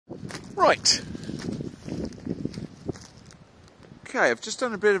Right. Okay, I've just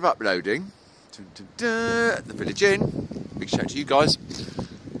done a bit of uploading at the Village Inn. Big shout out to you guys.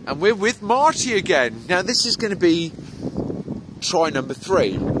 And we're with Marty again. Now this is going to be try number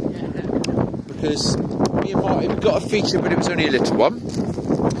 3. Because me and Marty, we got a feature, but it was only a little one.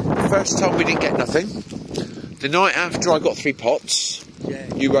 The first time we didn't get nothing. The night after I got 3 pots.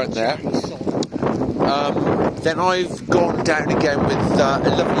 Yeah, you weren't there. Then I've gone down again with a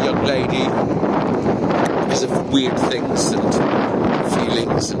lovely young lady because of weird things and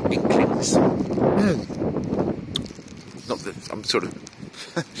feelings and inklings. Not that I'm sort of...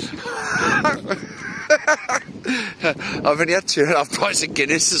 I've only had 2.5 pints of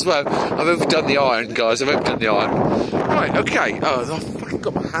Guinness as well. I've overdone the iron, guys. I've overdone the iron. Right, okay. Oh, I've fucking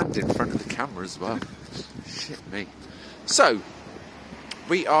got my hand in front of the camera as well. Shit me. So,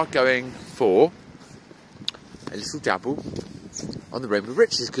 we are going for a little dabble on the Rainbow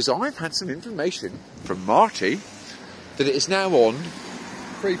Riches because I've had some information from Marty that it is now on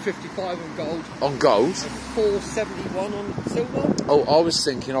 355 on gold. On gold. And 471 on silver. Oh, I was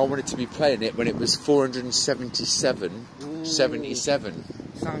thinking I wanted to be playing it when it was 477, 77.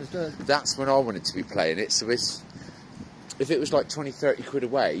 Sounds good. That's when I wanted to be playing it. So it's, if it was like 20, 30 quid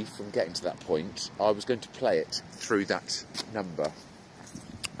away from getting to that point, I was going to play it through that number.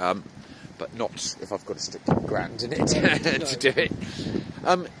 But not if I've got to stick £1,000 in it to do it.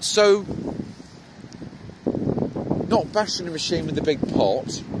 So, not bashing the machine with the big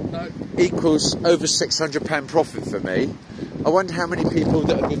pot equals over £600 profit for me. I wonder how many people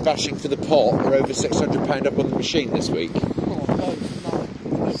that have been bashing for the pot are over £600 up on the machine this week. No.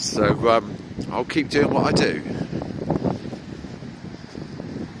 So, I'll keep doing what I do.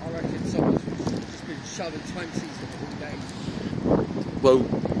 I reckon someone's just been shoving 20s all day. Well,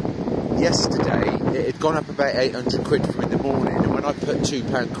 yesterday it had gone up about 800 quid from in the morning, and when I put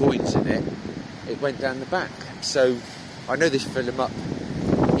 £2 coins in it, it went down the back. So I know they fill them up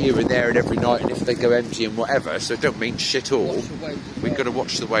here and there and every night, and if they go empty and whatever, so it don't mean shit all. We've got to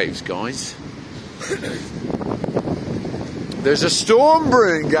watch the waves, guys. There's a storm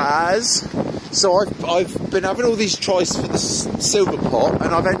brewing, guys. So I've been having all these tries for the silver pot,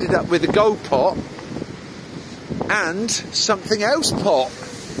 and I've ended up with a gold pot and something else pot.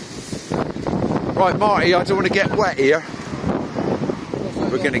 Right, Marty, I don't want to get wet here.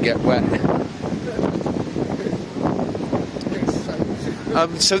 We're going to get wet.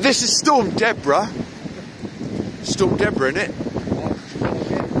 So this is Storm Deborah. Storm Deborah, innit?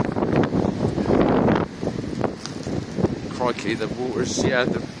 Crikey, the water's, yeah.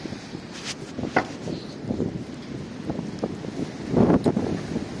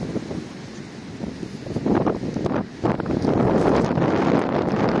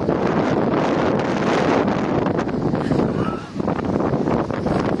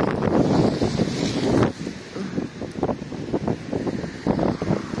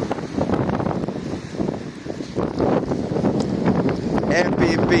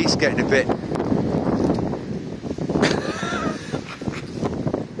 Airbnb's getting a bit...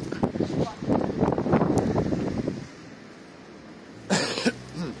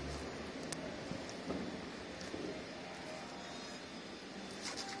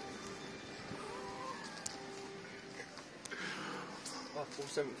 Oh,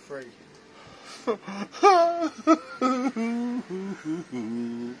 473.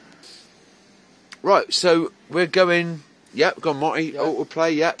 Right, so we're going... Yep, go on, Marty. Yep.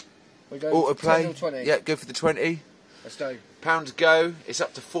 Autoplay, yep. Autoplay. 20. Yeah, go for the 20. Let's go. Pound go. It's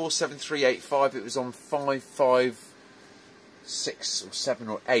up to 47385. It was on 556 or 7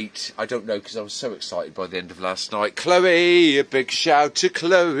 or 8. I don't know because I was so excited by the end of last night. Chloe, a big shout to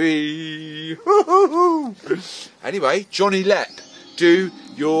Chloe. Anyway, Johnny Lepp, do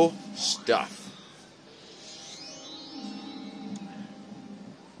your stuff.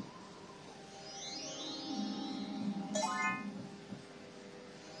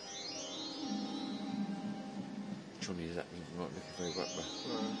 Johnny is not looking very well.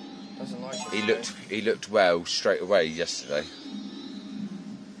 No, doesn't like it. He looked well straight away yesterday,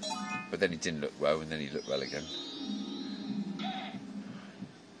 but then he didn't look well, and then he looked well again,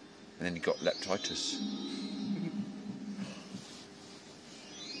 and then he got leptitis.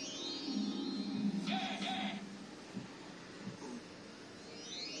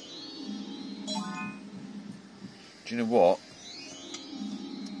 Do you know what?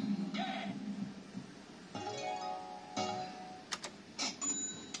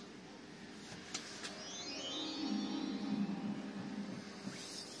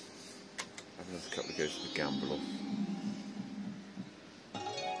 Another couple of goes to the gamble off.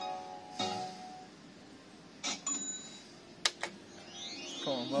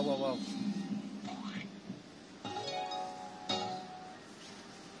 Come on, well Well.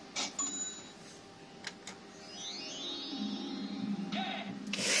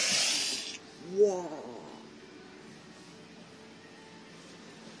 Whoa.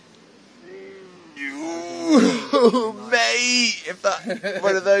 Mate, if that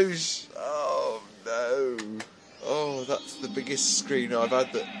one of those, oh no, oh that's the biggest screen I've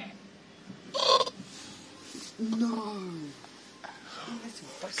had. That No.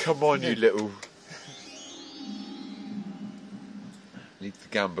 come on, you little. Leave the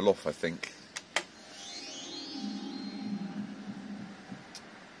gamble off, I think.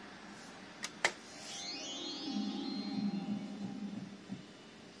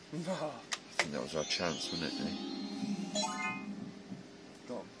 No. I think that was our chance, wasn't it?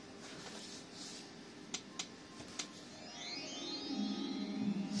 Gone.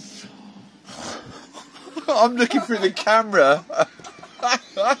 I'm looking through the camera.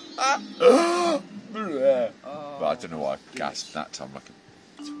 But I don't know why I gasped that time like a